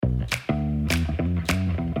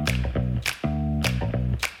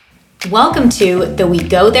Welcome to the We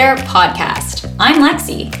Go There podcast. I'm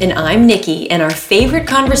Lexi. And I'm Nikki, and our favorite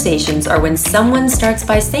conversations are when someone starts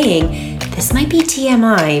by saying, this might be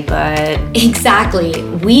TMI, but... Exactly,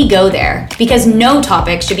 we go there because no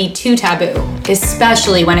topic should be too taboo,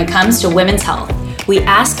 especially when it comes to women's health. We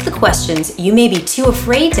ask the questions you may be too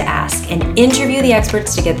afraid to ask and interview the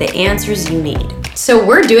experts to get the answers you need. So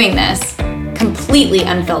we're doing this completely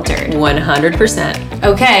unfiltered. 100%.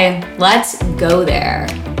 Okay, let's go there.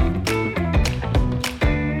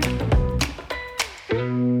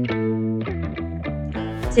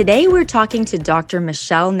 Today, we're talking to Dr.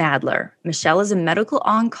 Michelle Nadler. Michelle is a medical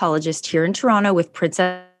oncologist here in Toronto with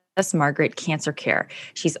Princess Margaret Cancer Care.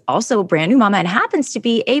 She's also a brand new mama and happens to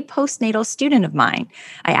be a postnatal student of mine.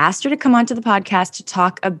 I asked her to come onto the podcast to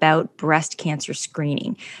talk about breast cancer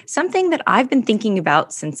screening, something that I've been thinking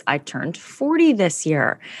about since I turned 40 this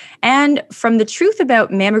year. And from the truth about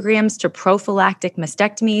mammograms to prophylactic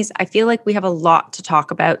mastectomies, I feel like we have a lot to talk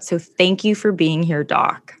about. So thank you for being here,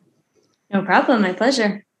 Doc. No problem. My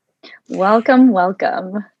pleasure. Welcome.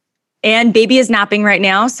 And baby is napping right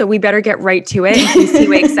now, so we better get right to it in case he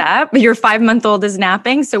wakes up. Your 5-month-old is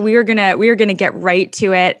napping, so we are gonna get right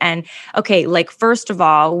to it. And okay, first of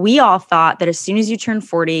all, we all thought that as soon as you turn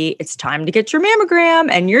 40, it's time to get your mammogram,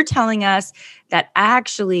 and you're telling us that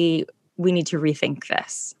actually we need to rethink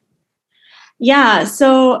this. Yeah,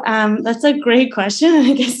 so that's a great question.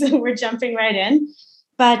 I guess we're jumping right in,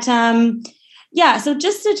 but so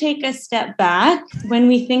just to take a step back, when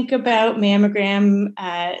we think about mammogram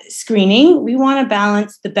screening, we want to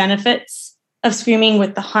balance the benefits of screening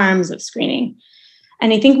with the harms of screening.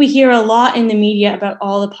 And I think we hear a lot in the media about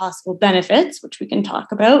all the possible benefits, which we can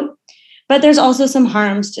talk about, but there's also some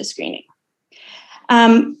harms to screening.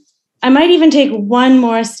 I might even take one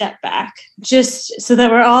more step back, just so that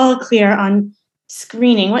we're all clear on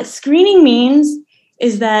screening. What screening means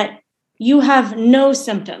is that you have no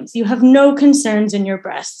symptoms. You have no concerns in your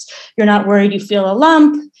breasts. You're not worried you feel a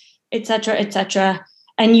lump, et cetera.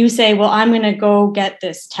 And you say, well, I'm going to go get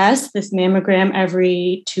this test, this mammogram,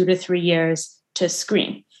 every 2 to 3 years to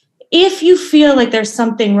screen. If you feel like there's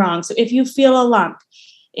something wrong, so if you feel a lump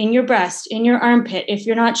in your breast, in your armpit, if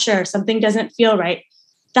you're not sure, something doesn't feel right,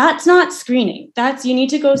 that's not screening. You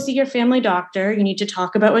need to go see your family doctor. You need to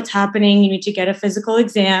talk about what's happening. You need to get a physical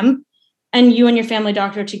exam. And you and your family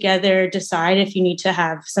doctor together decide if you need to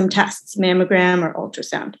have some tests, mammogram or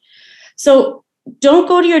ultrasound. So don't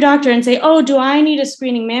go to your doctor and say, oh, do I need a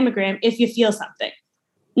screening mammogram if you feel something?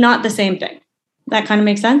 Not the same thing. That kind of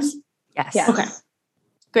makes sense? Yes. Okay,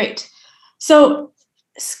 great. So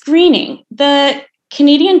screening, the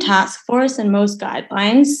Canadian Task Force and most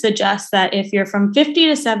guidelines suggest that if you're from 50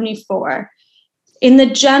 to 74, in the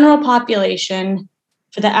general population,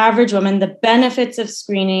 for the average woman, the benefits of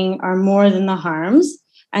screening are more than the harms.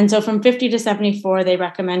 And so from 50 to 74, they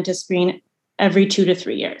recommend to screen every 2 to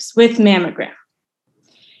 3 years with mammogram.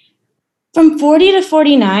 From 40 to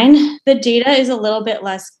 49, the data is a little bit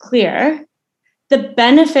less clear. The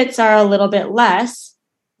benefits are a little bit less.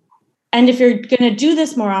 And if you're going to do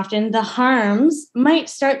this more often, the harms might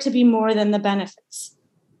start to be more than the benefits.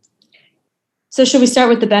 So should we start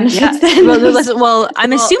with the benefits then? Well,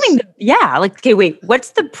 I'm assuming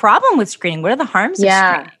what's the problem with screening? What are the harms of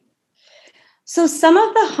screening? So some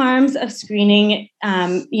of the harms of screening,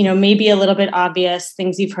 may be a little bit obvious,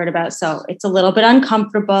 things you've heard about. So it's a little bit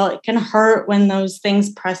uncomfortable. It can hurt when those things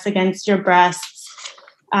press against your breasts.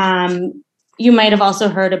 You might have also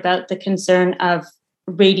heard about the concern of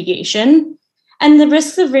radiation. And the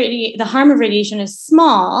risks of the harm of radiation is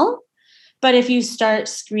small. But if you start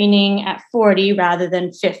screening at 40 rather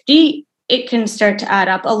than 50, it can start to add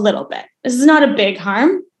up a little bit. This is not a big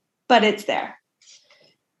harm, but it's there.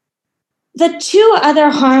 The two other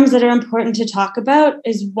harms that are important to talk about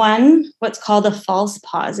is one, what's called a false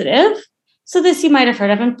positive. So this you might have heard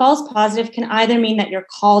of, and false positive can either mean that you're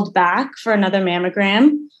called back for another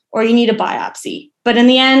mammogram or you need a biopsy. But in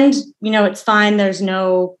the end, it's fine. There's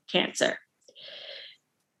no cancer.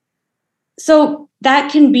 So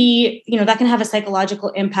that can be, that can have a psychological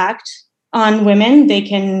impact on women. They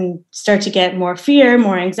can start to get more fear,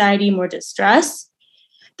 more anxiety, more distress.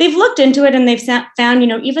 They've looked into it and they've found,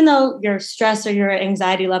 even though your stress or your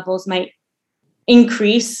anxiety levels might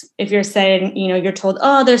increase, if you're saying, you're told,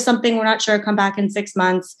 oh, there's something, we're not sure, come back in 6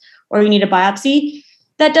 months, or you need a biopsy,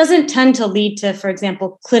 that doesn't tend to lead to, for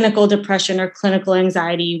example, clinical depression or clinical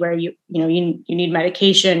anxiety where you need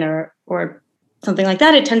medication or something like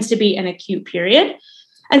that. It tends to be an acute period.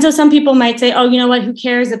 And so some people might say, oh, you know what, who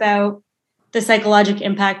cares about the psychological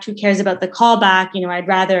impact? Who cares about the callback? I'd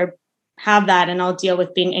rather have that and I'll deal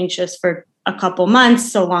with being anxious for a couple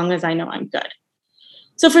months so long as I know I'm good.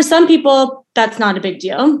 So for some people, that's not a big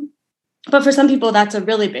deal. But for some people, that's a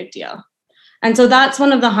really big deal. And so that's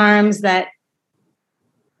one of the harms that,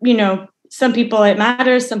 some people it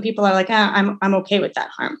matters. Some people are like, I'm okay with that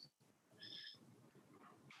harm.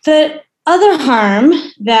 The other harm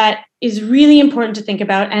that is really important to think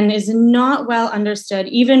about and is not well understood,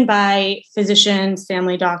 even by physicians,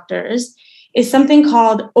 family doctors, is something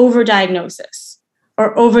called overdiagnosis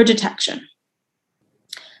or overdetection.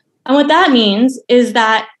 And what that means is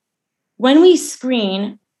that when we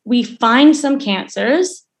screen, we find some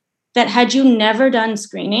cancers that had you never done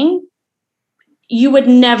screening, you would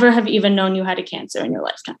never have even known you had a cancer in your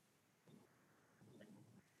lifetime.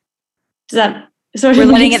 Does that sort of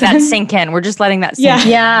We're letting make that sense? sink in. We're just letting that sink in.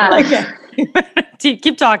 Yeah. Okay.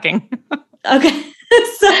 Keep talking. Okay.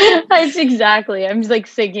 That's exactly. I'm just like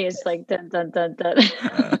thinking it's like dun dun dun dun.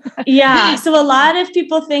 Yeah. So a lot of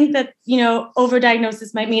people think that,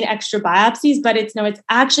 overdiagnosis might mean extra biopsies, but it's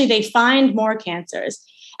actually they find more cancers.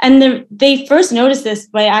 And they first noticed this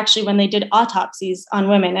by actually when they did autopsies on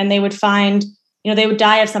women, and they would find, they would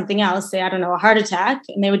die of something else, say, I don't know, a heart attack,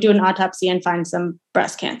 and they would do an autopsy and find some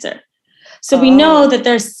breast cancer. So we know that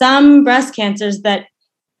there's some breast cancers that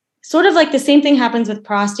sort of like the same thing happens with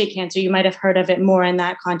prostate cancer. You might have heard of it more in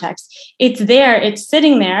that context. It's there, it's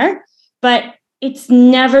sitting there, but it's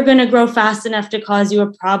never going to grow fast enough to cause you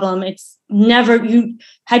a problem. It's never,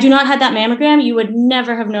 had you not had that mammogram, you would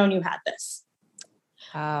never have known you had this.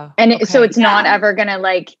 So it's not ever going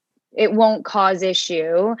to it won't cause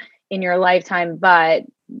issue in your lifetime, but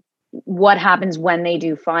what happens when they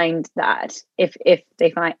do find that, if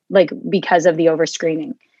they find because of the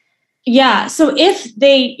overscreening? Yeah. So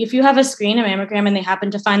if you have a mammogram, and they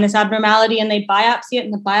happen to find this abnormality and they biopsy it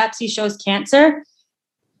and the biopsy shows cancer,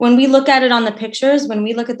 when we look at it on the pictures, when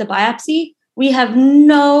we look at the biopsy, we have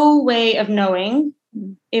no way of knowing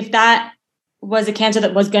if that was a cancer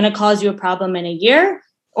that was going to cause you a problem in a year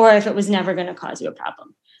or if it was never going to cause you a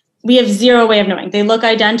problem. We have zero way of knowing. They look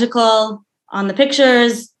identical on the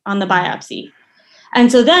pictures, on the biopsy.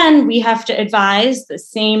 And so then we have to advise the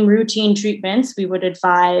same routine treatments we would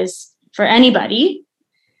advise for anybody,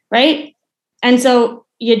 right? And so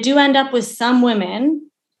you do end up with some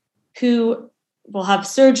women who will have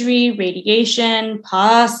surgery, radiation,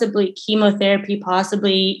 possibly chemotherapy,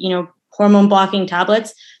 possibly, hormone blocking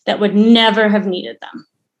tablets that would never have needed them.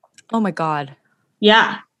 Oh my God.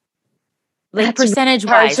 Yeah. Like percentage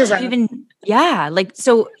wise, so they didn't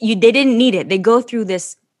need it. They go through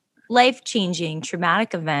this life-changing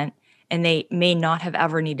traumatic event and they may not have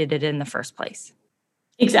ever needed it in the first place.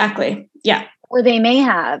 Exactly. Yeah. Or they may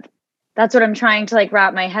have. That's what I'm trying to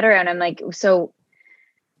wrap my head around. I'm like, so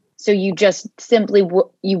you just simply,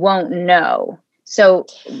 you won't know. So,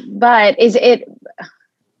 but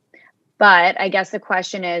I guess the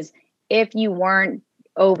question is, if you weren't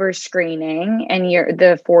over screening and you're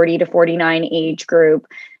the 40 to 49 age group,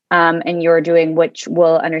 and you're doing, which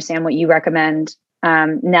we'll understand what you recommend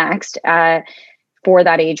next for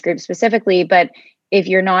that age group specifically. But if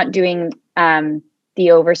you're not doing the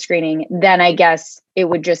overscreening, then I guess it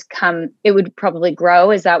would probably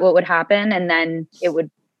grow. Is that what would happen? And then it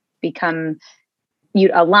would become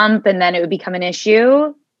a lump, and then it would become an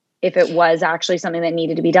issue if it was actually something that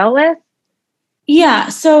needed to be dealt with? Yeah.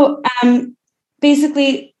 So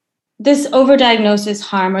basically, this overdiagnosis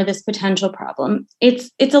harm or this potential problem,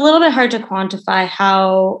 it's a little bit hard to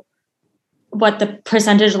quantify what the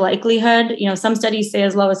percentage likelihood, some studies say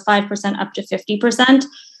as low as 5% up to 50%.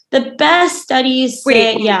 The best studies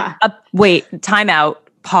say, time out,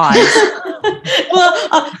 pause.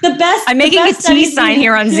 The best. I'm making a T sign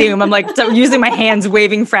here on Zoom. I'm using my hands,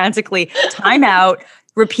 waving frantically. Time out.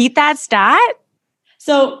 Repeat that stat.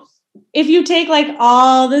 So if you take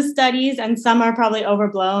all the studies, and some are probably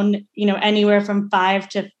overblown, anywhere from 5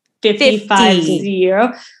 to 55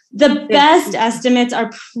 0, the best estimates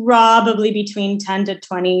are probably between 10 to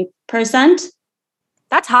 20%.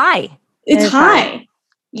 That's high. It's high.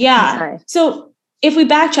 Yeah. High. So if we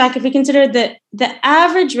backtrack, if we consider that the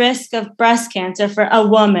average risk of breast cancer for a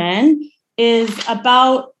woman is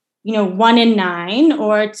about, 1 in 9,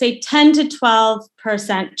 or say 10 to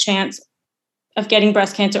 12% chance of getting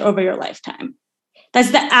breast cancer over your lifetime.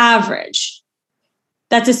 That's the average.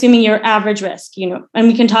 That's assuming your average risk, and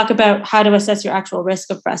we can talk about how to assess your actual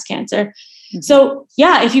risk of breast cancer. Mm-hmm. So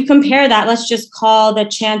if you compare that, let's just call the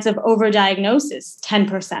chance of overdiagnosis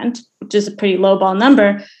 10%, which is a pretty low ball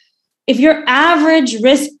number. If your average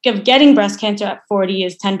risk of getting breast cancer at 40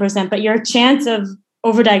 is 10%, but your chance of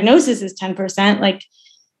overdiagnosis is 10%,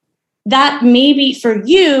 that maybe for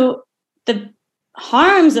you, the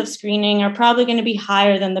harms of screening are probably going to be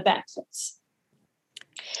higher than the benefits.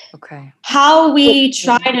 Okay. How we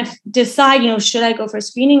try to decide, should I go for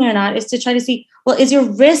screening or not, is to try to see, well, is your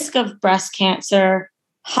risk of breast cancer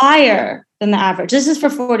higher than the average? This is for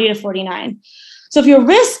 40 to 49. So if your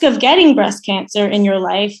risk of getting breast cancer in your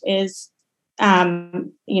life is,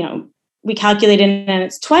 we calculate it and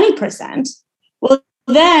it's 20%, well,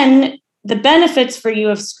 then the benefits for you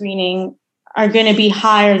of screening are going to be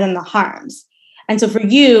higher than the harms. And so for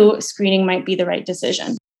you, screening might be the right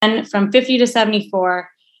decision. And from 50 to 74,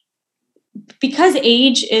 because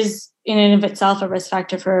age is in and of itself a risk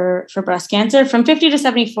factor for breast cancer, from 50 to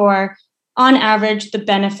 74, on average, the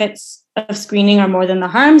benefits of screening are more than the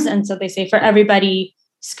harms. And so they say for everybody,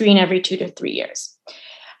 screen every 2 to 3 years.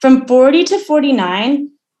 From 40 to 49,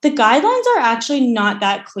 the guidelines are actually not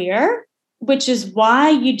that clear, which is why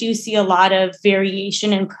you do see a lot of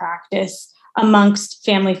variation in practice amongst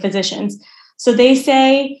family physicians. So they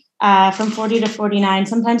say from 40 to 49,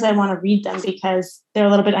 sometimes I want to read them because they're a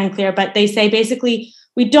little bit unclear, but they say basically,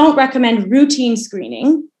 we don't recommend routine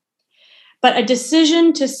screening, but a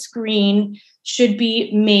decision to screen should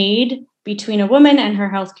be made between a woman and her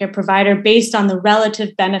healthcare provider based on the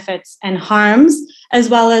relative benefits and harms, as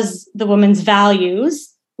well as the woman's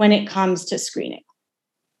values when it comes to screening.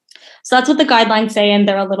 So that's what the guidelines say, and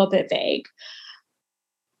they're a little bit vague.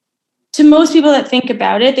 To most people that think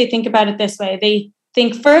about it, they think about it this way. They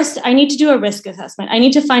think, first, I need to do a risk assessment. I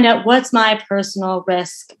need to find out what's my personal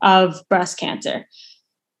risk of breast cancer.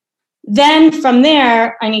 Then from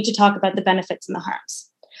there, I need to talk about the benefits and the harms.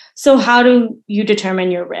 So how do you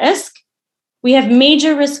determine your risk? We have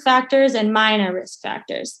major risk factors and minor risk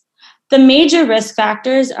factors. The major risk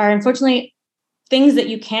factors are, unfortunately, things that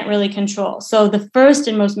you can't really control. So the first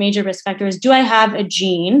and most major risk factor is, do I have a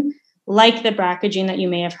gene like the BRCA gene that you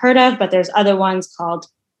may have heard of, but there's other ones called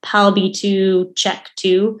PALB2,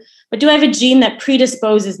 CHEK2, but do I have a gene that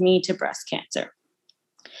predisposes me to breast cancer?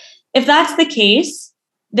 If that's the case,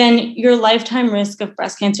 then your lifetime risk of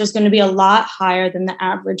breast cancer is going to be a lot higher than the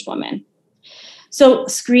average woman. So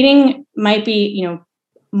screening might be,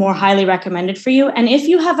 more highly recommended for you. And if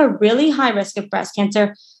you have a really high risk of breast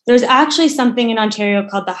cancer, there's actually something in Ontario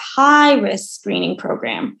called the high risk screening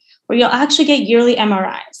program, where you'll actually get yearly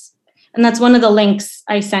MRIs. And that's one of the links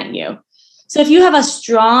I sent you. So if you have a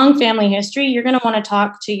strong family history, you're going to want to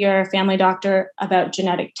talk to your family doctor about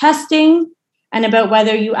genetic testing and about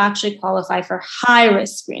whether you actually qualify for high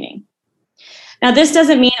risk screening. Now, this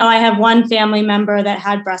doesn't mean, I have one family member that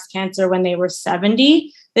had breast cancer when they were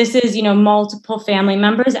 70. This is, multiple family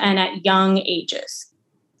members and at young ages.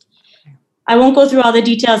 I won't go through all the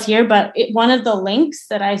details here, but one of the links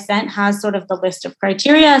that I sent has sort of the list of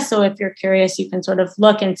criteria. So if you're curious, you can sort of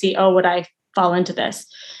look and see, would I fall into this?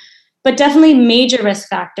 But definitely major risk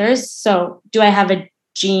factors. So do I have a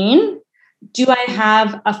gene? Do I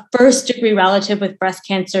have a first degree relative with breast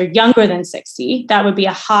cancer younger than 60? That would be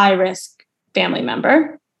a high risk family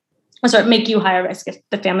member. Make you higher risk if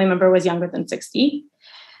the family member was younger than 60.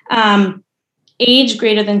 Age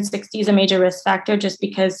greater than 60 is a major risk factor just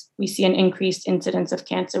because we see an increased incidence of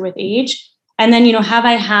cancer with age. And then, have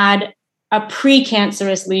I had a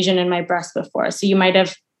precancerous lesion in my breast before? So you might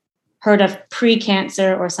have heard of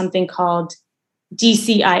precancer or something called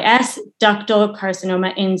DCIS, ductal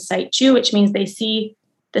carcinoma in situ, which means they see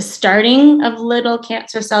the starting of little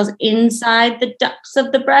cancer cells inside the ducts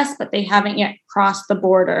of the breast, but they haven't yet crossed the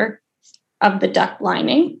border of the duct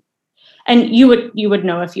lining. And you would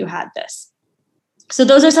know if you had this. So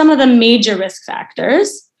those are some of the major risk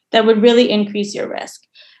factors that would really increase your risk.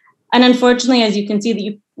 And unfortunately, as you can see, that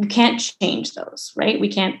you can't change those, right? We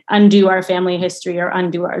can't undo our family history or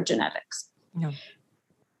undo our genetics. No.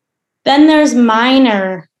 Then there's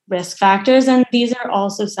minor risk factors, and these are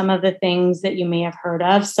also some of the things that you may have heard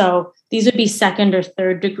of. So these would be second or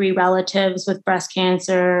third degree relatives with breast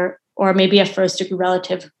cancer, or maybe a first degree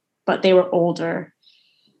relative, but they were older.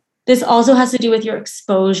 This also has to do with your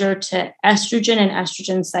exposure to estrogen and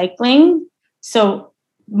estrogen cycling. So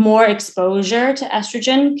more exposure to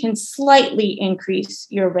estrogen can slightly increase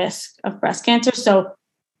your risk of breast cancer. So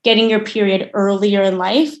getting your period earlier in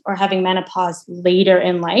life or having menopause later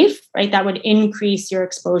in life, right? That would increase your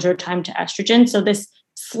exposure time to estrogen. So this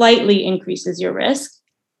slightly increases your risk.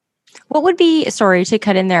 What would be, sorry to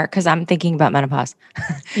cut in there because I'm thinking about menopause.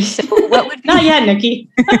 So what would be, not yet, Nikki.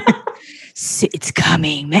 It's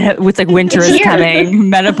coming. It's like winter is coming.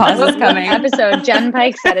 Menopause is coming. Episode. Jen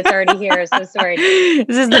Pike said it's already here. So sorry.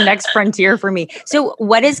 This is the next frontier for me. So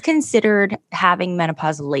what is considered having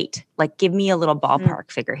menopause late? Like, give me a little ballpark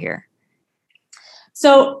figure here.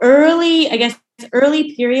 So early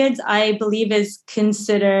periods, I believe, is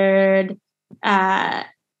considered earlier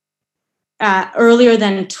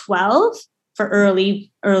than 12 for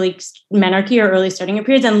early menarche or early starting of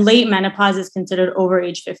periods, and late menopause is considered over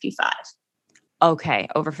age 55. Okay,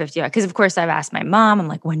 over 50. Because of course I've asked my mom, I'm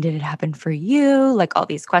like, when did it happen for you? Like all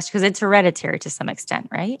these questions, because it's hereditary to some extent,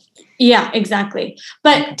 right? Yeah, exactly.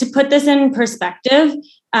 But to put this in perspective,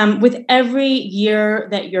 with every year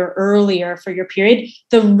that you're earlier for your period,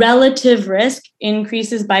 the relative risk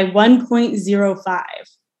increases by 1.05.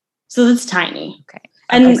 So that's tiny. Okay.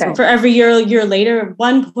 And for every year later,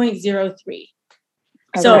 1.03.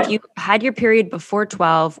 So if you had your period before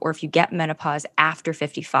 12, or if you get menopause after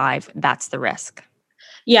 55, that's the risk.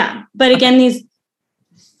 Yeah. But again,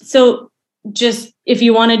 so just if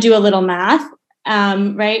you want to do a little math,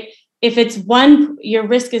 right? If it's your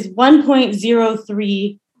risk is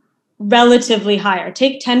 1.03, relatively higher.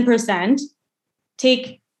 Take 10%,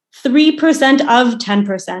 take 3% of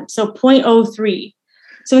 10%, so 0.03.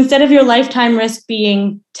 So instead of your lifetime risk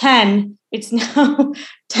being 10, it's now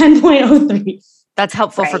 10.03. That's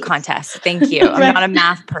helpful for contests. Thank you. I'm not a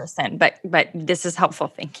math person, but this is helpful.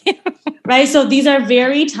 Thank you. Right. So these are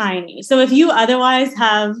very tiny. So if you otherwise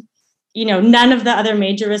have, none of the other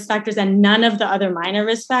major risk factors and none of the other minor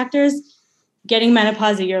risk factors, getting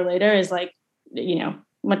menopause a year later is like,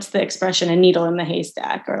 what's the expression? A needle in the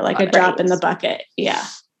haystack, or like a drop in the bucket. Yeah.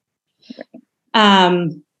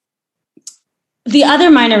 The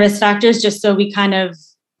other minor risk factors, just so we kind of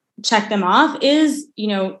check them off, is,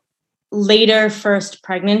 later first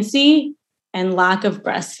pregnancy and lack of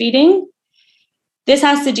breastfeeding. This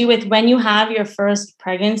has to do with when you have your first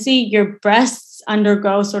pregnancy, your breasts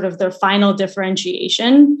undergo sort of their final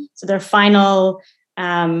differentiation. So their final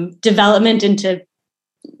development into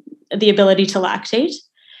the ability to lactate.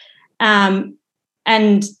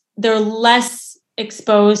 And they're less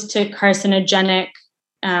exposed to carcinogenic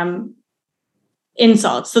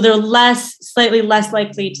insults. So they're slightly less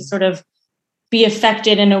likely to sort of be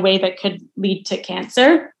affected in a way that could lead to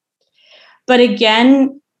cancer. But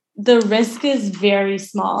again, the risk is very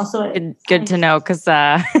small. So good to know, because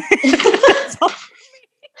yeah,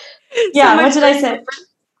 what did I say?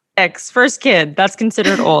 First kid, that's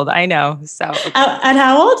considered old. I know. So at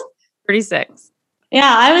how old? 36.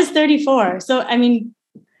 Yeah, I was 34. So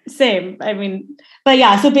same. But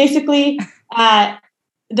yeah, so basically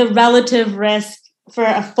the relative risk for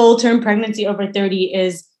a full-term pregnancy over 30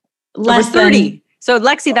 is less over 30. So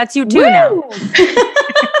Lexi, that's you too now.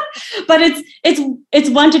 But it's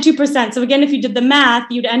 1 to 2%. So again, if you did the math,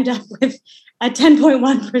 you'd end up with a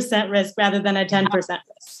 10.1% risk rather than a 10%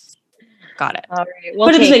 risk. Got it. All right. We'll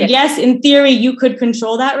Put it this way, yes, in theory, you could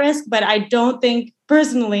control that risk, but I don't think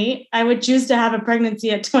personally I would choose to have a pregnancy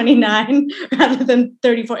at 29 rather than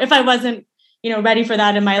 34 if I wasn't, ready for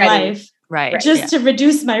that in my life. Right. Just to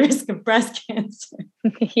reduce my risk of breast cancer.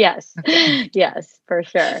 Yes. Yes, for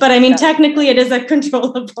sure. But technically it is a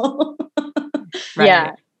controllable. Right.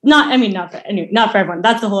 Yeah. Not for everyone.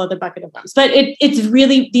 That's a whole other bucket of ones. But it's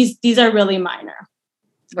really, these are really minor.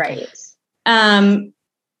 Right.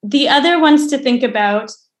 The other ones to think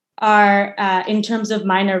about are in terms of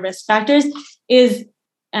minor risk factors is,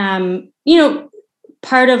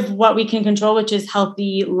 part of what we can control, which is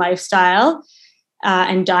healthy lifestyle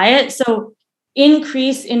and diet. So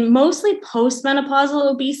increase in mostly postmenopausal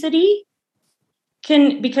obesity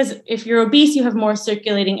because if you're obese, you have more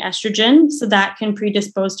circulating estrogen. So that can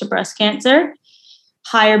predispose to breast cancer,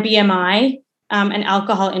 higher BMI, and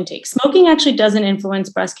alcohol intake. Smoking actually doesn't influence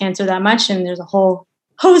breast cancer that much. And there's a whole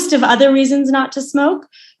host of other reasons not to smoke,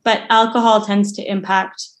 but alcohol tends to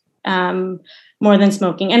impact more than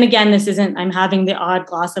smoking. And again, this isn't, I'm having the odd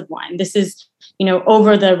glass of wine. This is,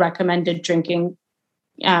 over the recommended drinking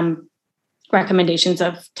recommendations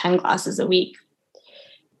of 10 glasses a week.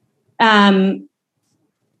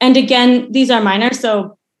 And again, these are minor.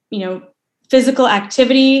 So, physical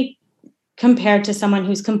activity compared to someone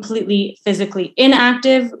who's completely physically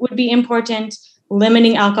inactive would be important,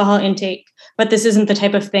 limiting alcohol intake. But this isn't the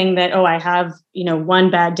type of thing that, I have, one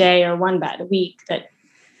bad day or one bad week that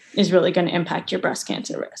is really going to impact your breast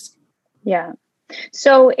cancer risk. Yeah.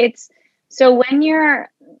 So when you're,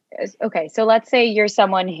 okay, so let's say you're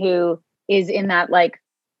someone who is in that like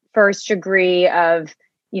first degree of,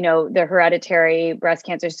 the hereditary breast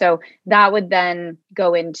cancer. So that would then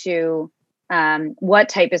go into what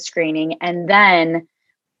type of screening, and then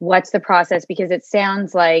what's the process? Because it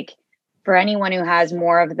sounds like for anyone who has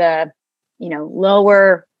more of the,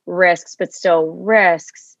 lower risks, but still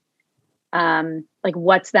risks, like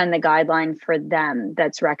what's then the guideline for them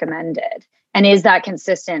that's recommended? And is that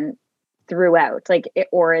consistent throughout?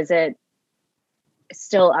 Or is it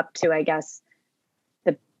still up to, I guess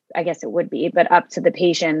it would be, but up to the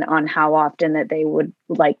patient on how often that they would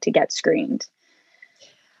like to get screened?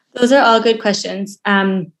 Those are all good questions.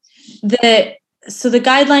 So the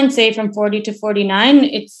guidelines say from 40 to 49,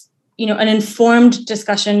 it's, an informed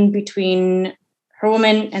discussion between her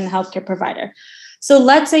woman and the healthcare provider. So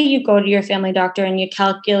let's say you go to your family doctor and you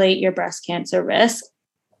calculate your breast cancer risk.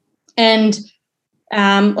 And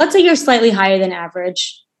let's say you're slightly higher than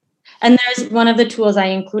average. And there's one of the tools I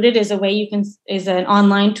included is an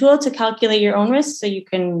online tool to calculate your own risk. So you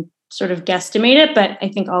can sort of guesstimate it, but I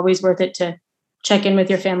think always worth it to check in with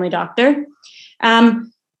your family doctor.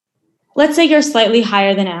 Let's say you're slightly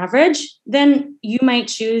higher than average, then you might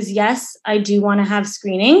choose, yes, I do want to have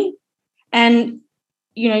screening. And,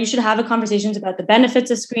 you should have conversations about the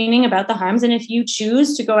benefits of screening, about the harms. And if you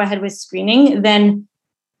choose to go ahead with screening, then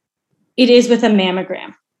it is with a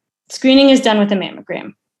mammogram. Screening is done with a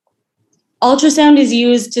mammogram. Ultrasound is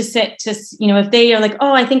used if they are like,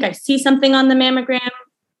 oh, I think I see something on the mammogram,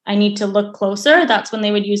 I need to look closer. That's when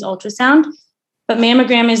they would use ultrasound. But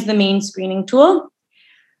mammogram is the main screening tool.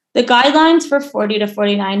 The guidelines for 40 to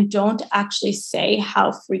 49 don't actually say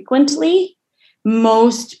how frequently.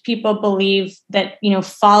 Most people believe that,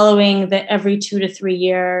 following the every 2 to 3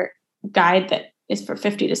 year guide that is for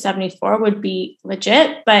 50 to 74 would be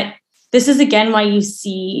legit. But this is, again, why you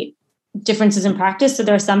see differences in practice. So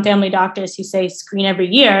there are some family doctors who say screen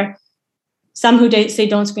every year. Some who say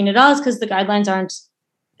don't screen at all is because the guidelines aren't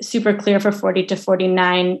super clear for 40 to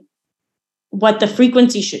 49 what the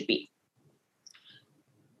frequency should be.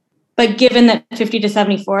 But given that 50 to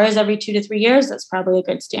 74 is every 2 to 3 years, that's probably a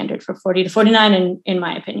good standard for 40 to 49, in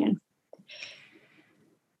my opinion.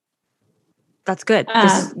 That's good.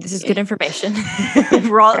 This is good information. We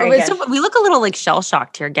look a little like shell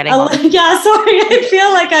shocked here getting on. Yeah, sorry. I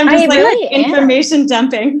feel like I'm just information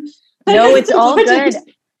dumping. No, it's all good.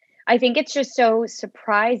 I think it's just so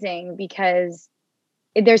surprising because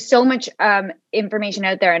there's so much information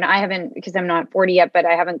out there, and I haven't, because I'm not 40 yet, but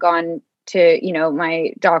I haven't gone to,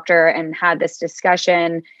 my doctor and had this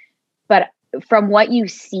discussion. But from what you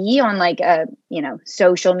see on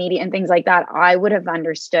social media and things like that, I would have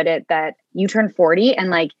understood it that you turn 40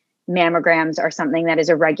 and mammograms are something that is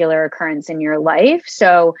a regular occurrence in your life.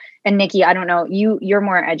 So, and Nikki, I don't know, you're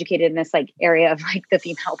more educated in this area of the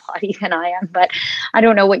female body than I am, but I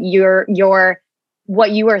don't know what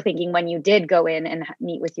what you were thinking when you did go in and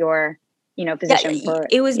meet with your physician.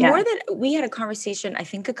 It was more that we had a conversation, I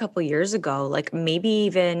think a couple years ago, maybe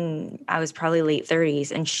even I was probably late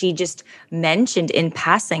 30s. And she just mentioned in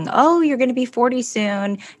passing, oh, you're going to be 40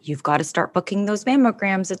 soon. You've got to start booking those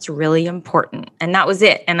mammograms. It's really important. And that was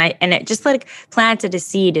it. And it just planted a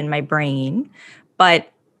seed in my brain.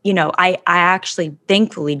 But, I actually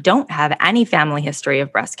thankfully don't have any family history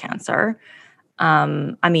of breast cancer.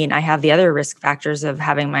 I have the other risk factors of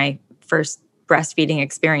having my first breastfeeding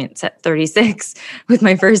experience at 36 with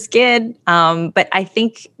my first kid. But I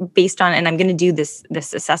think based on, and I'm going to do this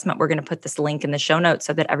assessment, we're going to put this link in the show notes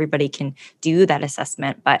so that everybody can do that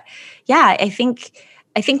assessment. But yeah, I think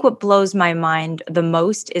what blows my mind the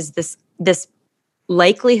most is this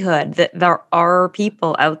likelihood that there are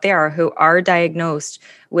people out there who are diagnosed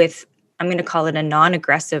with, I'm going to call it a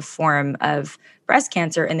non-aggressive form of breast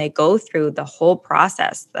cancer, and they go through the whole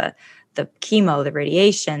process, the chemo, the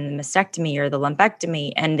radiation, the mastectomy or the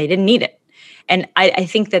lumpectomy, and they didn't need it. And I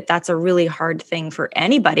think that that's a really hard thing for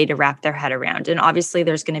anybody to wrap their head around. And obviously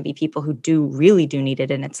there's going to be people who really do need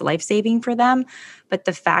it and it's life-saving for them. But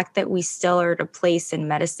the fact that we still are at a place in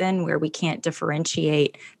medicine where we can't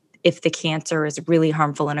differentiate if the cancer is really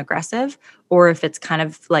harmful and aggressive, or if it's kind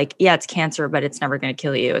of it's cancer, but it's never going to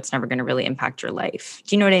kill you. It's never going to really impact your life.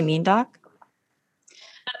 Do you know what I mean, Doc?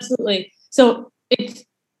 Absolutely. So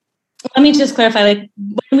let me just clarify, when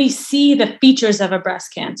we see the features of a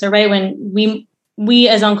breast cancer, right? When we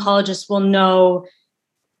as oncologists will know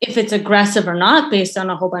if it's aggressive or not based on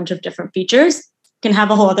a whole bunch of different features. Can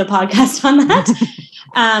have a whole other podcast on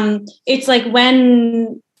that. It's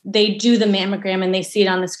when they do the mammogram and they see it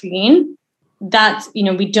on the screen, that's,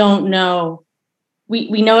 we don't know.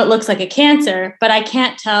 We know it looks like a cancer, but I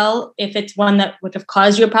can't tell if it's one that would have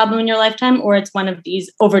caused you a problem in your lifetime or it's one of these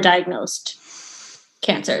overdiagnosed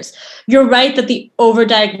cancers. You're right that the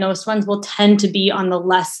overdiagnosed ones will tend to be on the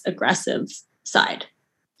less aggressive side.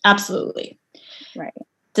 Absolutely. Right.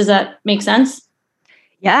 Does that make sense?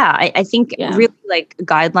 Yeah, I think really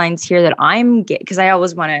guidelines here that because I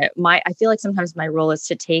always want to, I feel like sometimes my role is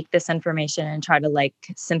to take this information and try to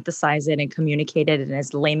synthesize it and communicate it in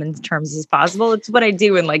as layman's terms as possible. It's what I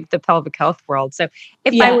do in the pelvic health world. So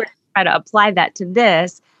if I were to try to apply that to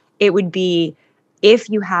this, it would be if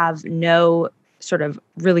you have no sort of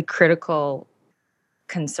really critical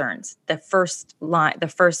concerns. The first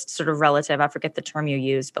sort of relative, I forget the term you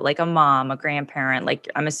used, but like a mom, a grandparent, like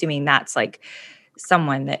I'm assuming that's like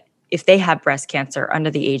someone that if they have breast cancer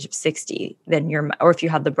under the age of 60, then or if you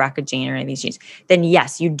have the BRCA gene or any of these genes, then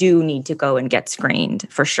yes, you do need to go and get screened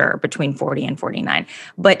for sure between 40 and 49.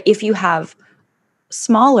 But if you have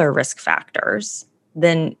smaller risk factors,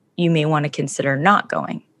 then you may want to consider not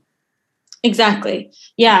going. Exactly.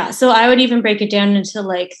 Yeah. So I would even break it down into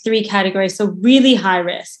like 3 categories. So really high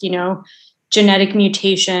risk, genetic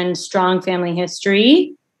mutation, strong family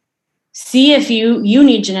history. See if you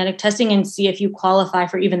need genetic testing and see if you qualify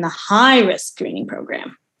for even the high risk screening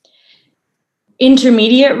program.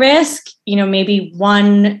 Intermediate risk, maybe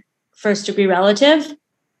one first degree relative.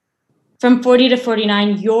 From 40 to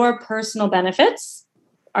 49, your personal benefits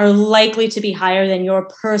are likely to be higher than your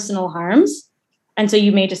personal harms. And so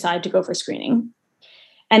you may decide to go for screening.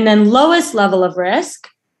 And then lowest level of risk,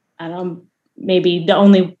 maybe the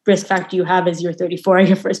only risk factor you have is you're 34,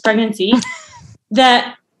 your first pregnancy,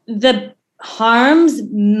 that the harms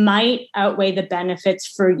might outweigh the benefits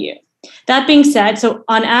for you. That being said, so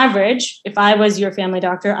on average, if I was your family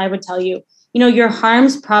doctor, I would tell you, your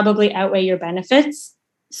harms probably outweigh your benefits.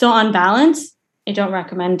 So on balance, I don't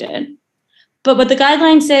recommend it. But what the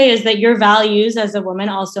guidelines say is that your values as a woman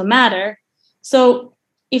also matter. So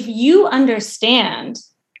if you understand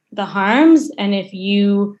the harms and if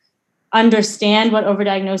you understand what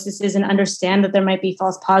overdiagnosis is and understand that there might be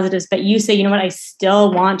false positives, but you say, I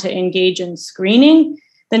still want to engage in screening,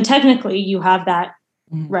 then technically you have that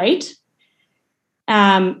right.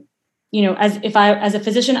 As a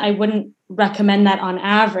physician, I wouldn't recommend that on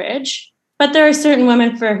average, but there are certain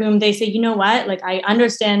women for whom they say, like I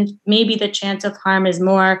understand maybe the chance of harm is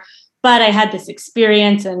more, but I had this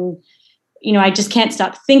experience and I just can't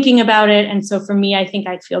stop thinking about it. And so for me, I think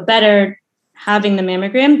I'd feel better having the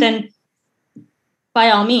mammogram. Then by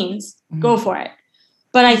all means, go for it.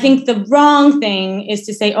 But I think the wrong thing is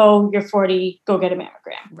to say, oh, you're 40, go get a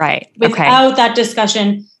mammogram. Right. Without that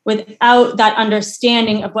discussion, without that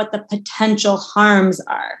understanding of what the potential harms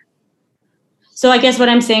are. So I guess what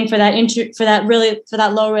I'm saying for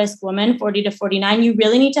that low risk woman, 40 to 49, you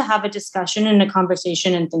really need to have a discussion and a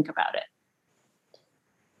conversation and think about it.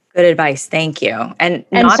 Good advice. Thank you. And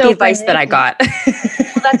not so the advice that I got. Well,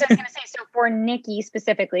 that's what I was going to say. So for Nikki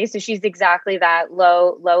specifically, so she's exactly that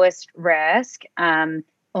lowest risk,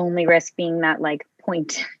 only risk being that like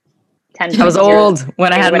 0.10. I was old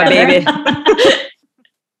when I had my baby.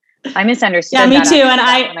 I misunderstood. Yeah, me too. And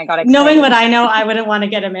I got excited. Knowing what I know, I wouldn't want to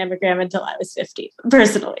get a mammogram until I was 50,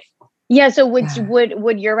 personally. Yeah. So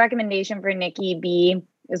would your recommendation for Nikki be,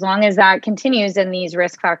 as long as that continues and these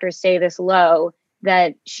risk factors stay this low,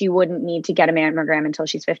 that she wouldn't need to get a mammogram until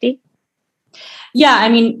she's 50? Yeah, I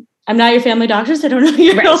mean, I'm not your family doctor, so I don't know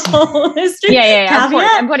your whole history. Yeah. Of course.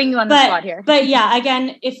 I'm putting you on the spot here. But yeah,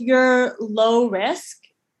 again, if you're low risk,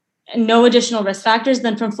 no additional risk factors,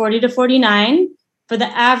 then from 40 to 49, for the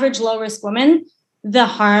average low risk woman, the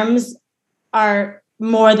harms are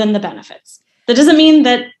more than the benefits. That doesn't mean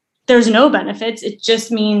that there's no benefits. It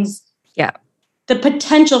just means the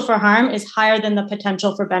potential for harm is higher than the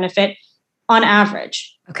potential for benefit on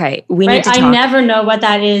average. Okay. We need to talk. I never know what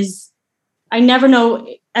that is. I never know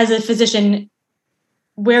as a physician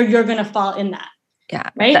where you're going to fall in that. Yeah.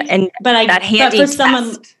 Right. That handy for test.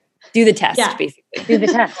 Someone, do the test, basically. Do the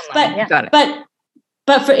test.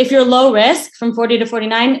 But for if you're low risk from 40 to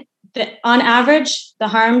 49, on average, the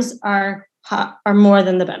harms are more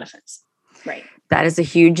than the benefits. Right. That is a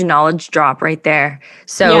huge knowledge drop right there.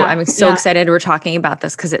 So I'm so excited we're talking about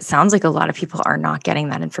this because it sounds like a lot of people are not getting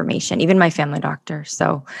that information, even my family doctor.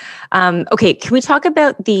 So, okay, can we talk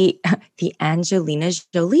about the Angelina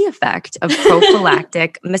Jolie effect of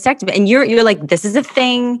prophylactic mastectomy? And you're like, this is a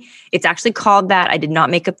thing. It's actually called that. I did not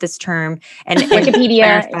make up this term. And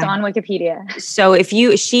Wikipedia, it's on Wikipedia. So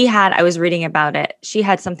I was reading about it. She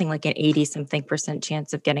had something like an 80-something%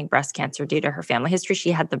 chance of getting breast cancer due to her family history.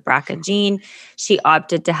 She had the BRCA gene. She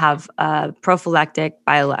opted to have a prophylactic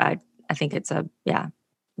bilateral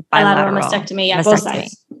mastectomy. Yeah, both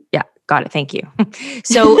sides. Yeah, got it. Thank you.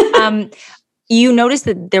 So you noticed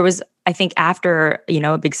that there was, I think, after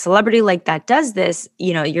a big celebrity like that does this,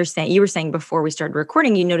 you were saying before we started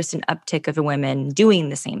recording, you noticed an uptick of women doing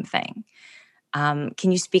the same thing. Can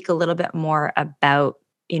you speak a little bit more about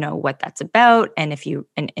what that's about, and if you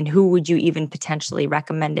and who would you even potentially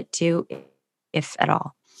recommend it to, if at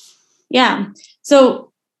all? Yeah.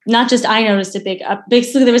 So not just I noticed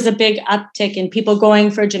basically there was a big uptick in people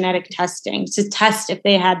going for genetic testing to test if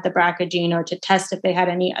they had the BRCA gene or to test if they had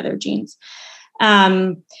any other genes.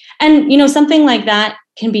 And, something like that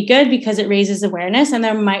can be good because it raises awareness. And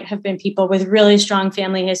there might have been people with really strong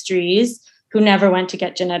family histories who never went to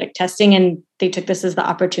get genetic testing, and they took this as the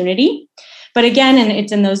opportunity. But again, and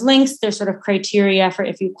it's in those links, there's sort of criteria for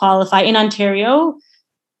if you qualify in Ontario,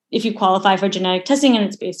 if you qualify for genetic testing, and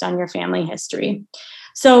it's based on your family history.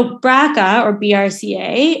 So BRCA or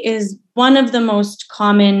BRCA is one of the most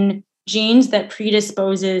common genes that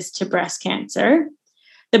predisposes to breast cancer.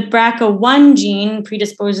 The BRCA1 gene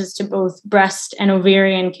predisposes to both breast and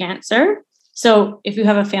ovarian cancer. So if you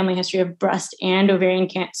have a family history of breast and ovarian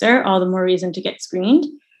cancer, all the more reason to get screened.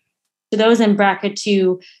 To those in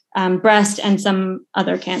BRCA2, breast and some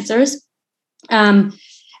other cancers. And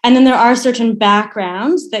then there are certain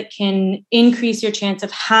backgrounds that can increase your chance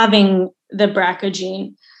of having the BRCA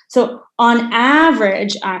gene. So on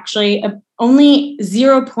average, actually, only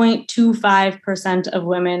 0.25% of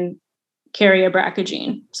women carry a BRCA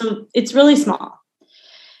gene. So it's really small.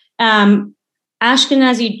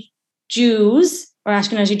 Ashkenazi Jews or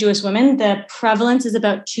Ashkenazi Jewish women, the prevalence is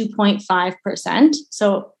about 2.5%.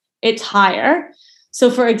 So it's higher. So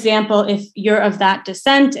for example, if you're of that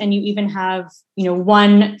descent and you even have,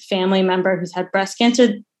 one family member who's had breast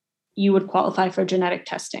cancer, you would qualify for genetic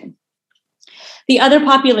testing. The other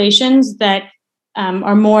populations that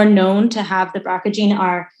are more known to have the BRCA gene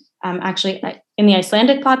are actually in the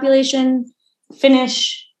Icelandic population,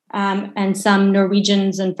 Finnish, and some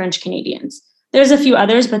Norwegians and French Canadians. There's a few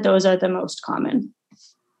others, but those are the most common.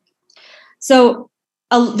 So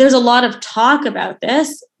there's a lot of talk about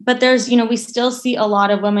this, but we still see a lot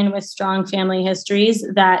of women with strong family histories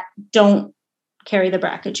that don't carry the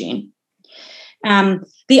BRCA gene.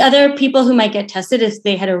 The other people who might get tested is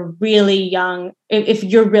they had a really young, if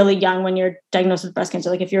you're really young when you're diagnosed with breast cancer,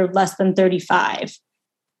 like if you're less than 35,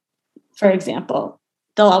 for example,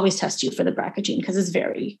 they'll always test you for the BRCA gene because it's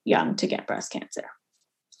very young to get breast cancer.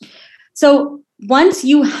 So once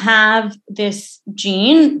you have this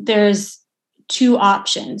gene, there's two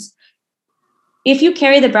options. If you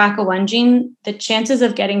carry the BRCA1 gene, the chances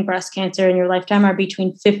of getting breast cancer in your lifetime are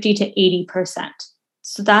between 50 to 80%.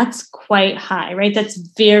 So that's quite high, right? That's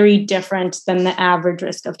very different than the average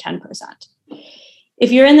risk of 10%.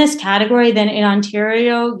 If you're in this category, then in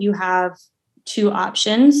Ontario, you have two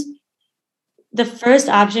options. The first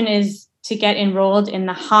option is to get enrolled in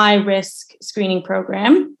the high-risk screening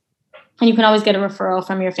program. And you can always get a referral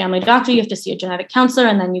from your family doctor. You have to see a genetic counselor,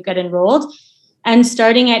 and then you get enrolled. And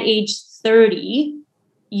starting at age 30,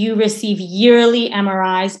 you receive yearly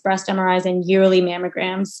MRIs, breast MRIs, and yearly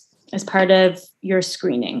mammograms as part of your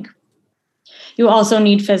screening. You also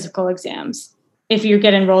need physical exams. If you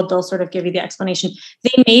get enrolled, they'll sort of give you the explanation.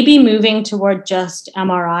 They may be moving toward just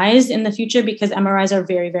MRIs in the future because MRIs are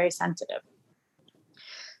very, very sensitive.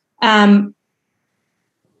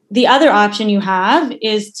 The other option you have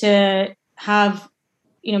is to have,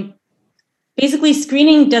 basically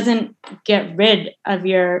screening doesn't get rid of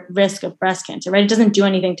your risk of breast cancer, right? It doesn't do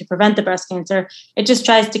anything to prevent the breast cancer. It just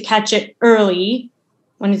tries to catch it early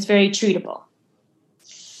when it's very treatable.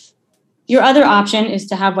 Your other option is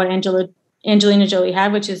to have what Angelina Jolie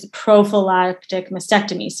had, which is prophylactic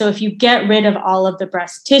mastectomy. So if you get rid of all of the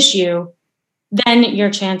breast tissue, then your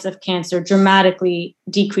chance of cancer dramatically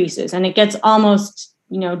decreases, and it gets almost,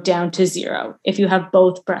 down to zero if you have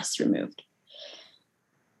both breasts removed.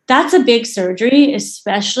 That's a big surgery,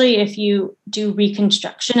 especially if you do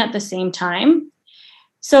reconstruction at the same time.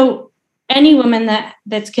 So any woman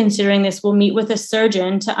that's considering this will meet with a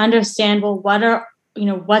surgeon to understand, well,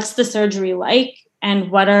 what's the surgery like,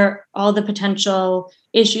 and what are all the potential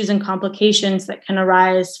issues and complications that can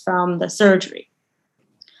arise from the surgery.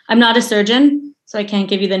 I'm not a surgeon, so I can't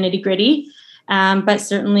give you the nitty-gritty, but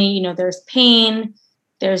certainly, there's pain,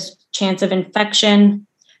 there's chance of infection.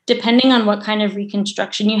 Depending on what kind of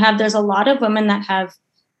reconstruction you have, there's a lot of women that have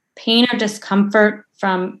pain or discomfort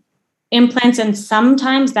from implants, and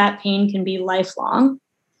sometimes that pain can be lifelong.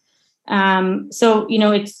 So,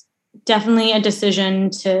 it's definitely a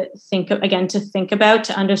decision to think about,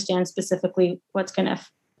 to understand specifically what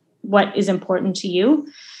is important to you.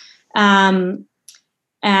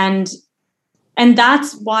 And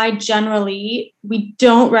that's why generally we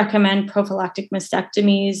don't recommend prophylactic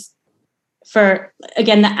mastectomies for,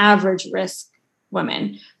 again, the average risk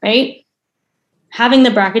women, right? Having the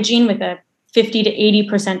BRCA gene with a 50 to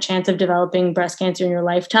 80% chance of developing breast cancer in your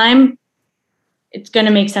lifetime, it's going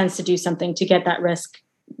to make sense to do something to get that risk,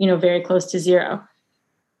 very close to zero.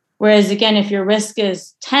 Whereas again, if your risk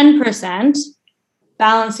is 10%,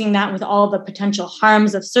 balancing that with all the potential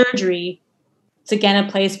harms of surgery, it's again a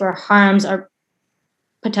place where harms are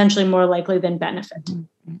potentially more likely than benefit.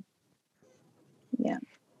 Yeah.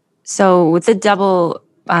 So with the double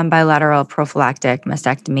bilateral prophylactic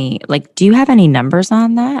mastectomy, like, do you have any numbers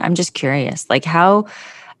on that? I'm just curious, like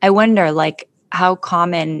I wonder, like, how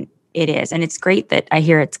common it is. And it's great that I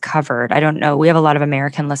hear it's covered. I don't know. We have a lot of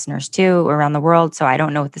American listeners too around the world, so I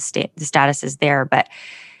don't know what the status is there, but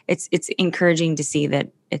it's encouraging to see that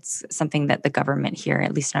it's something that the government here,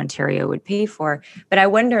 at least in Ontario, would pay for. But I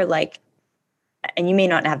wonder, like, and you may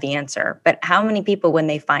not have the answer, but how many people, when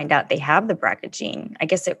they find out they have the BRCA gene, I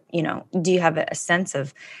guess, do you have a sense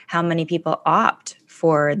of how many people opt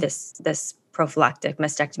for this prophylactic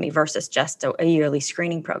mastectomy versus just a yearly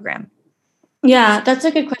screening program? Yeah, that's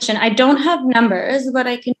a good question. I don't have numbers. What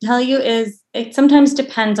I can tell you is it sometimes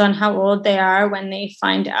depends on how old they are when they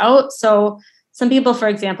find out. So some people, for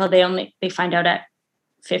example, they find out at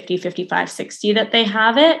 50, 55, 60 that they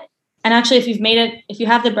have it. And actually, if you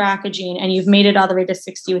have the BRCA gene and you've made it all the way to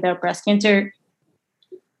 60 without breast cancer,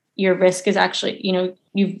 your risk is actually,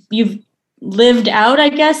 you've lived out, I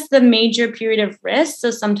guess, the major period of risk.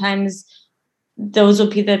 So sometimes those will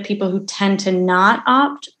be the people who tend to not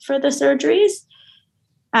opt for the surgeries.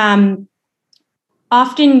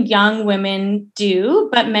 Often young women do,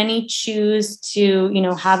 but many choose to,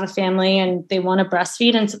 have a family and they want to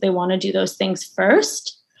breastfeed. And so they want to do those things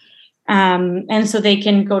first. And so they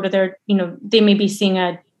can go to their, they may be seeing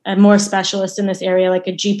a more specialist in this area, like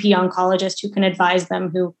a GP oncologist who can advise them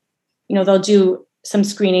who, they'll do some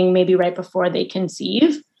screening maybe right before they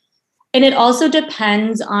conceive. And it also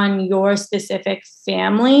depends on your specific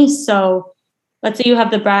family. So let's say you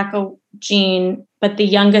have the BRCA gene, but the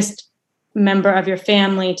youngest member of your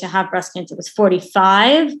family to have breast cancer was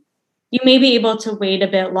 45. You may be able to wait a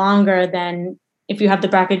bit longer than if you have the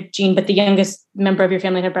BRCA gene, but the youngest member of your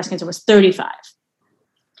family that had breast cancer was 35.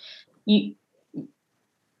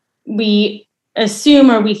 We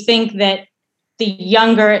assume, or we think, that the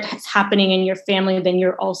younger it's happening in your family, then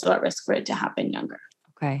you're also at risk for it to happen younger.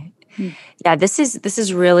 Okay. Yeah, this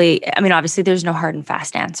is really, I mean, obviously there's no hard and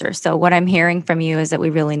fast answer. So what I'm hearing from you is that we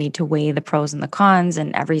really need to weigh the pros and the cons,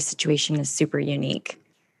 and every situation is super unique.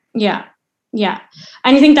 Yeah. Yeah.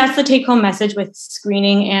 And I think that's the take-home message with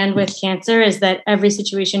screening and with cancer, is that every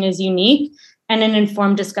situation is unique, and an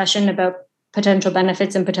informed discussion about potential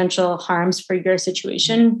benefits and potential harms for your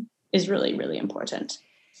situation is really, really important.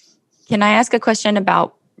 Can I ask a question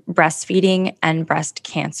about breastfeeding and breast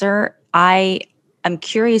cancer? I'm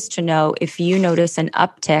curious to know if you notice an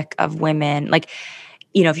uptick of women, like,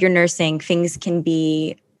 if you're nursing, things can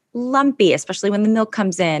be lumpy, especially when the milk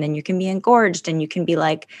comes in, and you can be engorged, and you can be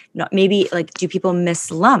like, maybe like, do people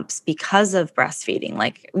miss lumps because of breastfeeding?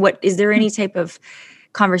 Like, what is there any type of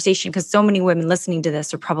conversation? Because so many women listening to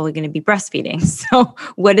this are probably going to be breastfeeding. So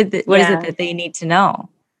what is it that they need to know?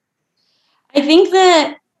 I think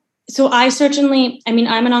that, so I'm an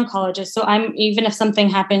oncologist, so even if something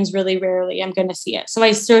happens really rarely, I'm going to see it. So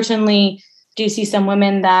I certainly do see some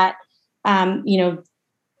women that,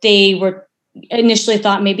 they were initially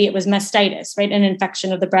thought maybe it was mastitis, right? An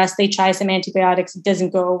infection of the breast. They try some antibiotics, it doesn't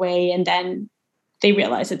go away, and then they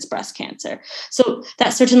realize it's breast cancer. So that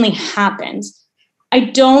certainly happens. I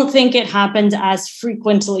don't think it happens as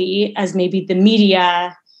frequently as maybe the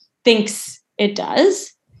media thinks it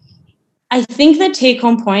does. I think the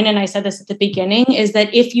take-home point, and I said this at the beginning, is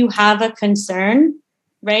that if you have a concern,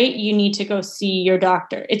 right, you need to go see your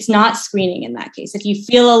doctor. It's not screening in that case. If you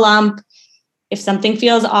feel a lump, if something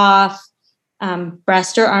feels off,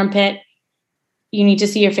 breast or armpit, you need to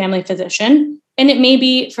see your family physician. And it may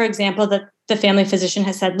be, for example, that the family physician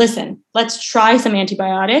has said, listen, let's try some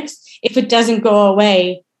antibiotics. If it doesn't go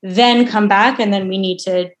away, then come back, and then we need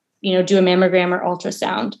to, do a mammogram or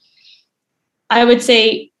ultrasound. I would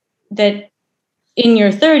say that in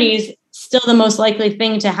your 30s, still the most likely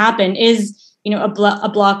thing to happen is, a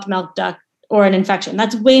blocked milk duct or an infection.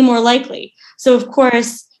 That's way more likely. So of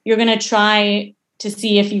course, you're going to try to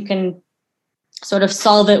see if you can sort of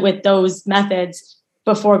solve it with those methods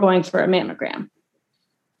before going for a mammogram.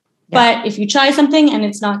 Yeah. But if you try something and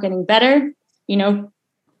it's not getting better,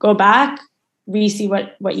 go back, re-see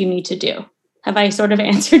what you need to do. Have I sort of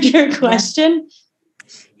answered your question?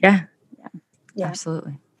 Yeah.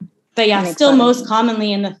 Absolutely. But yeah, still most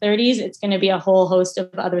commonly in the 30s, it's going to be a whole host of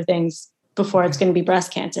other things before it's going to be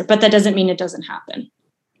breast cancer. But that doesn't mean it doesn't happen.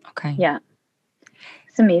 Okay. Yeah.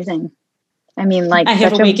 It's amazing. I mean, like, I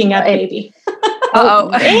have a waking up baby. Well,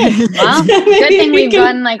 good thing we've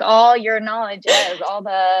gotten like all your knowledge, all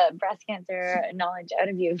the breast cancer knowledge out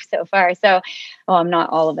of you so far. So, I'm not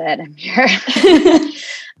all of it, I'm sure.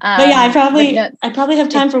 But yeah, I probably have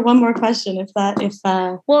time for one more question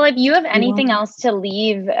well, if you have anything else to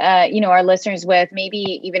leave, our listeners with,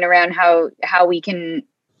 maybe even around how we can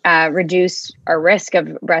reduce our risk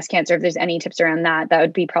of breast cancer. If there's any tips around that, that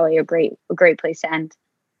would be probably a great place to end.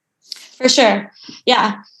 For sure.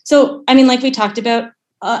 Yeah. So, I mean, like we talked about,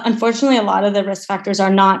 unfortunately, a lot of the risk factors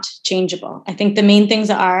are not changeable. I think the main things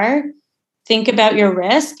are, think about your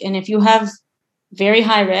risk. And if you have very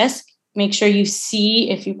high risk, make sure you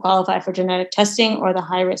see if you qualify for genetic testing or the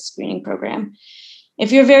high risk screening program.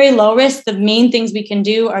 If you're very low risk, the main things we can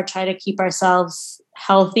do are try to keep ourselves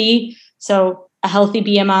healthy. So a healthy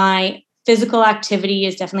BMI, physical activity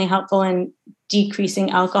is definitely helpful in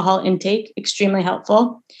decreasing alcohol intake, extremely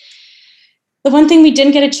helpful. The one thing we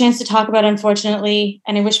didn't get a chance to talk about, unfortunately,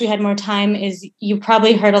 and I wish we had more time, is you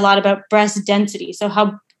probably heard a lot about breast density. So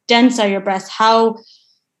how dense are your breasts? How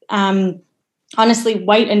honestly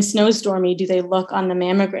white and snowstormy do they look on the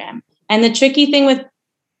mammogram? And the tricky thing with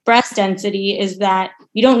breast density is that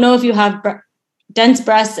you don't know if you have dense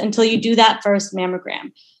breasts until you do that first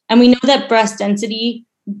mammogram. And we know that breast density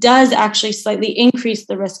does actually slightly increase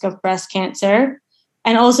the risk of breast cancer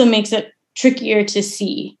and also makes it trickier to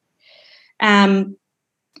see. But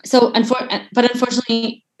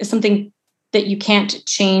unfortunately, it's something that you can't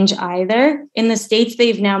change either. In the States,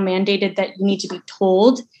 they've now mandated that you need to be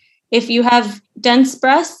told if you have dense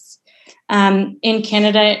breasts. In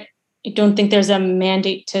Canada, I don't think there's a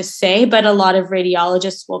mandate to say, but a lot of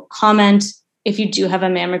radiologists will comment if you do have a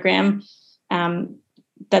mammogram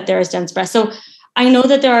that there is dense breast. So I know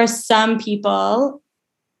that there are some people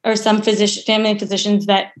or some family physicians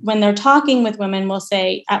that when they're talking with women will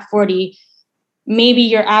say at 40, maybe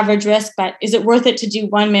your average risk, but is it worth it to do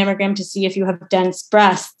one mammogram to see if you have dense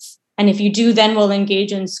breasts? And if you do, then we'll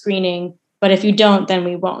engage in screening. But if you don't, then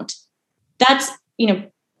we won't. That's,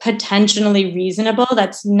 potentially reasonable.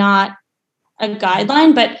 That's not a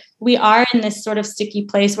guideline, but we are in this sort of sticky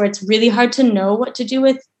place where it's really hard to know what to do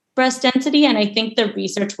with breast density. And I think the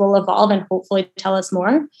research will evolve and hopefully tell us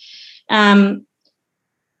more.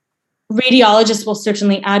 Radiologists will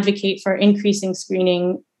certainly advocate for increasing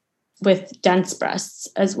screening with dense breasts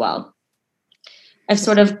as well. I've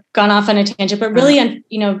sort of gone off on a tangent, but really,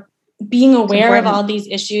 being aware of all these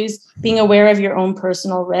issues, being aware of your own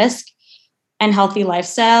personal risk and healthy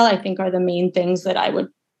lifestyle, I think are the main things that I would,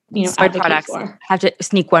 soy advocate products. for. Have to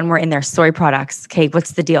sneak one more in there. Soy products. Okay,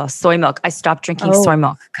 what's the deal? Soy milk. I stopped drinking soy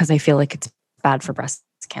milk because I feel like it's bad for breast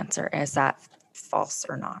cancer. Is that false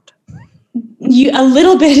or not? A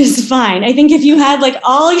little bit is fine. I think if you had like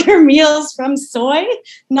all your meals from soy,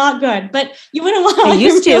 not good. But you wouldn't want. I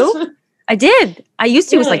used to. I did. I used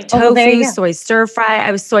to. It was like tofu, soy stir fry.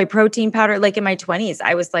 I was soy protein powder. Like in my 20s,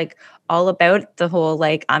 I was like all about the whole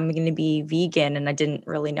like I'm going to be vegan, and I didn't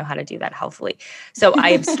really know how to do that healthfully. So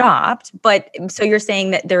I have stopped. But so you're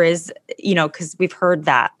saying that there is, because we've heard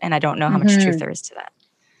that, and I don't know how much truth there is to that.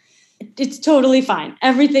 It's totally fine.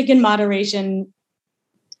 Everything in moderation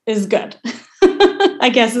is good. I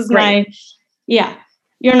guess is my,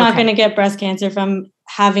 you're not going to get breast cancer from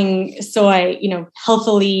having soy,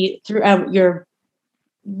 healthily throughout your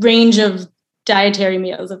range of dietary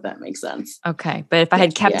meals, if that makes sense. Okay. But if I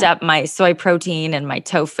had kept up my soy protein and my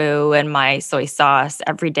tofu and my soy sauce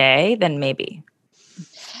every day, then maybe.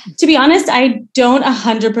 To be honest, I don't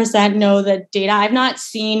 100% know the data. I've not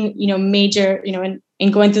seen, major,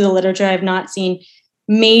 in going through the literature, I've not seen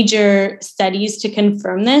major studies to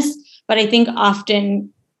confirm this, but I think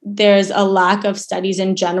often there's a lack of studies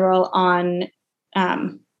in general on,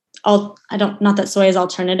 not that soy is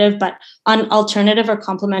alternative, but on alternative or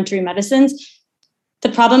complementary medicines. The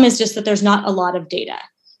problem is just that there's not a lot of data.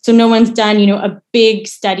 So no one's done, a big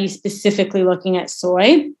study specifically looking at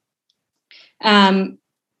soy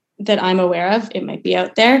that I'm aware of. It might be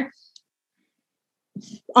out there.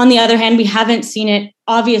 On the other hand, we haven't seen it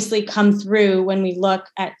obviously come through when we look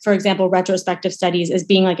at, for example, retrospective studies as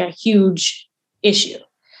being like a huge issue.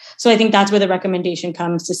 So I think that's where the recommendation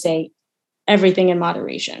comes to say everything in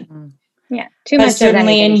moderation. Yeah, too much.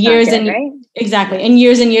 Certainly in years good, right? Exactly. In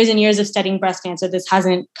years and years and years of studying breast cancer, this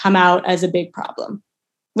hasn't come out as a big problem,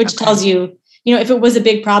 which tells you, if it was a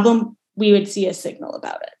big problem, we would see a signal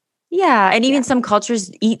about it. Yeah. And even some cultures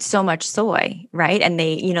eat so much soy, right? And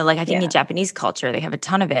they, like I think in Japanese culture, they have a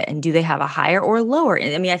ton of it. And do they have a higher or lower?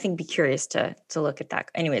 I mean, I think be curious to look at that.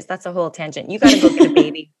 Anyways, that's a whole tangent. You got to go get a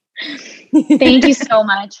baby. Thank you so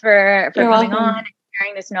much for coming welcome. on and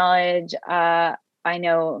sharing this knowledge. I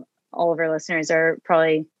know all of our listeners are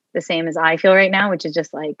probably the same as I feel right now, which is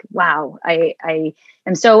just like, wow, I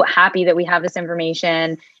am so happy that we have this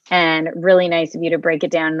information, and really nice of you to break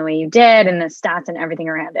it down the way you did and the stats and everything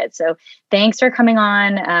around it. So thanks for coming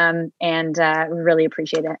on, and we really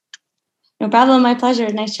appreciate it. No problem. My pleasure.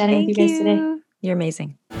 Nice chatting with you guys today. You're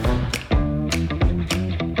amazing.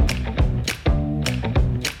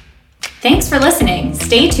 Thanks for listening.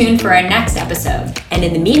 Stay tuned for our next episode. And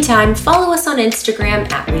in the meantime, follow us on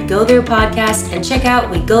Instagram at We Go There Podcast and check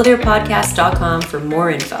out wegotherepodcast.com for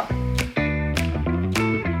more info.